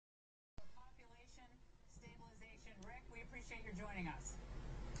appreciate your joining us.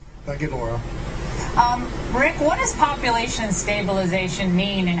 Thank you, Laura. Rick, what does population stabilization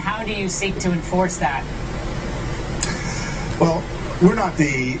mean, and how do you seek to enforce that? Well, we're not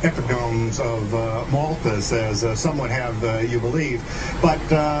the epigones of Malthus, as some would have you believe, but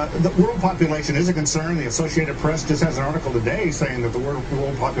the world population is a concern. The Associated Press just has an article today saying that the world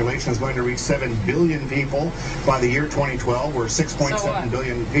population is going to reach 7 billion people by the year 2012. We're 6.7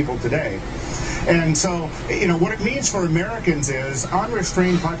 billion people today. And so, you know, what it means for Americans is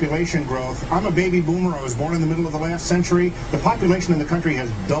unrestrained population growth. I'm a baby boomer. I was born in the middle of the last century. The population in the country has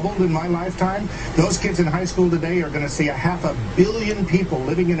doubled in my lifetime. Those kids in high school today are going to see 500 million people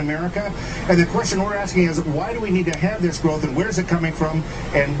living in America. And the question we're asking is, why do we need to have this growth, and where's it coming from?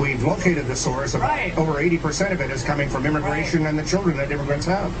 And we've located the source. Over 80% of it is coming from immigration and the children that immigrants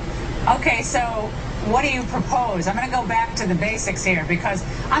have. Okay, so what do you propose? I'm going to go back to the basics here, because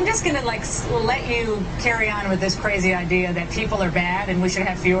I'm just going to let you carry on with this crazy idea that people are bad and we should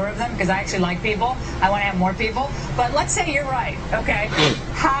have fewer of them, because I actually like people. I want to have more people. But let's say you're right, okay?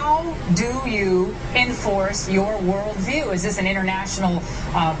 How do you enforce your worldview? Is this an international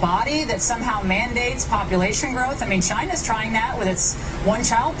body that somehow mandates population growth? I mean, China's trying that with its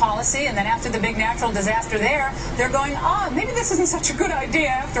one-child policy, and then after the big natural disaster there, they're going, oh, maybe this isn't such a good idea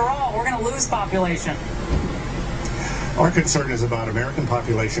after all. We're going to lose population. Our concern is about American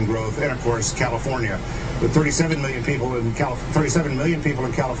population growth and, of course, California. With 37 million people in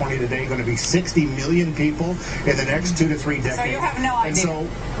California today, going to be 60 million people in the next 2 to 3 decades. So you have no idea. So,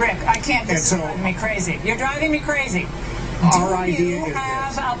 Rick, I can't. This is driving me crazy. You're driving me crazy. Our idea is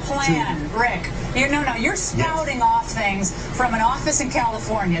have a plan, Rick? You're spouting off things from an office in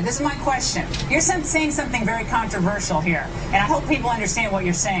California. This is my question. You're saying something very controversial here, and I hope people understand what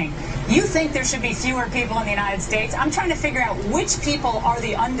you're saying. You think there should be fewer people in the United States. I'm trying to figure out which people are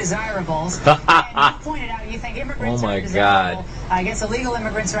the undesirables. And you pointed out you think immigrants are undesirable. God. I guess illegal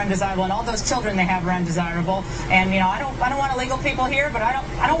immigrants are undesirable, and all those children they have are undesirable. And I don't want illegal people here, but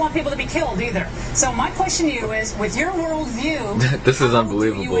I don't want people to be killed either. So my question to you is, with your worldview, this is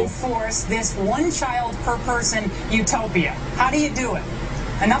unbelievable. How do you enforce this one-child per person utopia? How do you do it?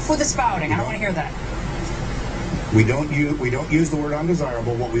 Enough with the spouting. I don't want to hear that. We don't use the word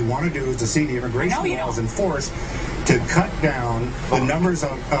undesirable. What we want to do is to see the immigration laws enforced to cut down the numbers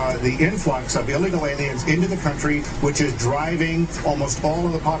of the influx of illegal aliens into the country, which is driving almost all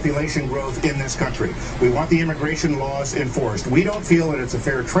of the population growth in this country. We want the immigration laws enforced. We don't feel that it's a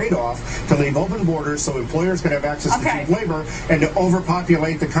fair trade-off to leave open borders so employers can have access to cheap labor and to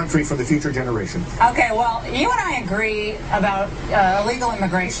overpopulate the country for the future generation. Okay, well, you and I agree about illegal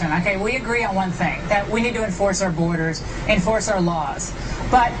immigration. Okay, we agree on one thing, that we need to enforce our borders, enforce our laws.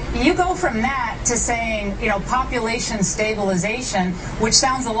 But you go from that to saying, population stabilization, which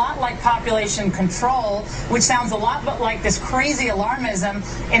sounds a lot like population control, which sounds a lot like this crazy alarmism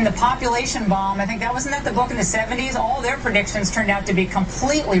in the population bomb. I think wasn't that the book in the 70s? All their predictions turned out to be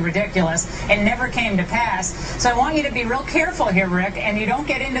completely ridiculous and never came to pass. So I want you to be real careful here, Rick, and you don't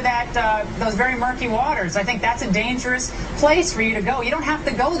get into that those very murky waters. I think that's a dangerous place for you to go. You don't have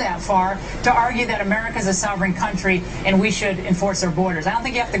to go that far to argue that America's a sovereign country and we should enforce our borders. I don't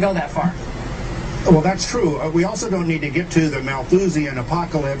think you have to go that far. Well, that's true. We also don't need to get to the Malthusian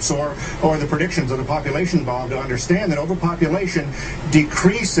apocalypse or the predictions of the population bomb to understand that overpopulation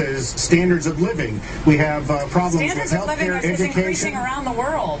decreases standards of living. We have problems with healthcare, education. Is increasing around the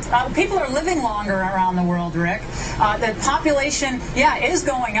world. People are living longer around the world, Rick. The population, is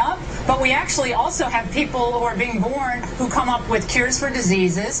going up, but we actually also have people who are being born who come up with cures for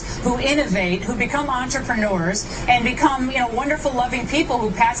diseases, who innovate, who become entrepreneurs, and become, wonderful, loving people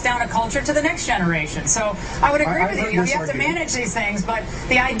who pass down a culture to the next generation. So I would agree with you. You have to manage these things, but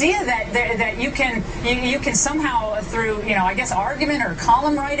the idea that you can somehow through argument or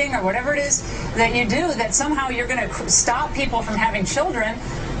column writing or whatever it is that you do, that somehow you're going to stop people from having children.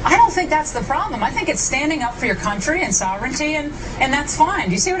 I don't think that's the problem. I think it's standing up for your country and sovereignty, and that's fine.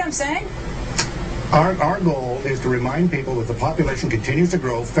 Do you see what I'm saying? Our goal is to remind people that the population continues to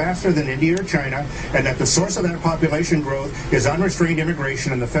grow faster than India or China, and that the source of that population growth is unrestrained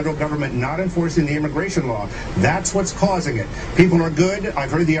immigration and the federal government not enforcing the immigration law. That's what's causing it. People are good.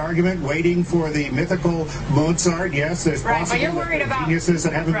 I've heard the argument, waiting for the mythical Mozart. Yes, there's possibly geniuses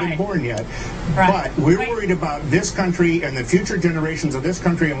that haven't been born yet. But we're worried about this country and the future generations of this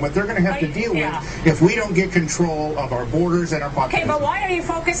country and what they're going to have to deal with if we don't get control of our borders and our population. Okay, but why are you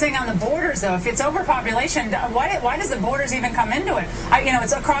focusing on the borders, though? If it's overpopulation, why does the borders even come into it?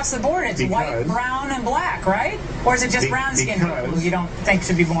 It's across the board. It's white, brown, and black, right? Or is it just brown-skinned people who you don't think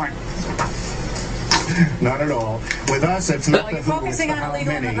should be born? Not at all. With us, it's not Well, you're the who, focusing it's the on how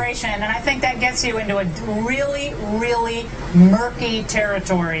illegal many. immigration, and I think that gets you into a really, really murky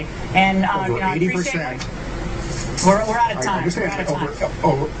territory. And Over I appreciate 80%. we're out of I time. understand. We're out of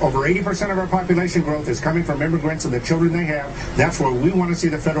time. Over 80% of our population growth is coming from immigrants and the children they have. That's where we want to see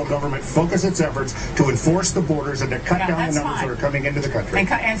the federal government focus its efforts to enforce the borders and to cut down the numbers that are coming into the country. And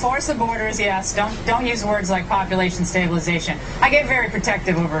enforce the borders, yes. Don't use words like population stabilization. I get very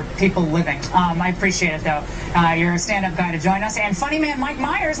protective over people living. I appreciate it, though. You're a stand-up guy to join us. And funny man Mike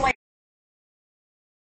Myers,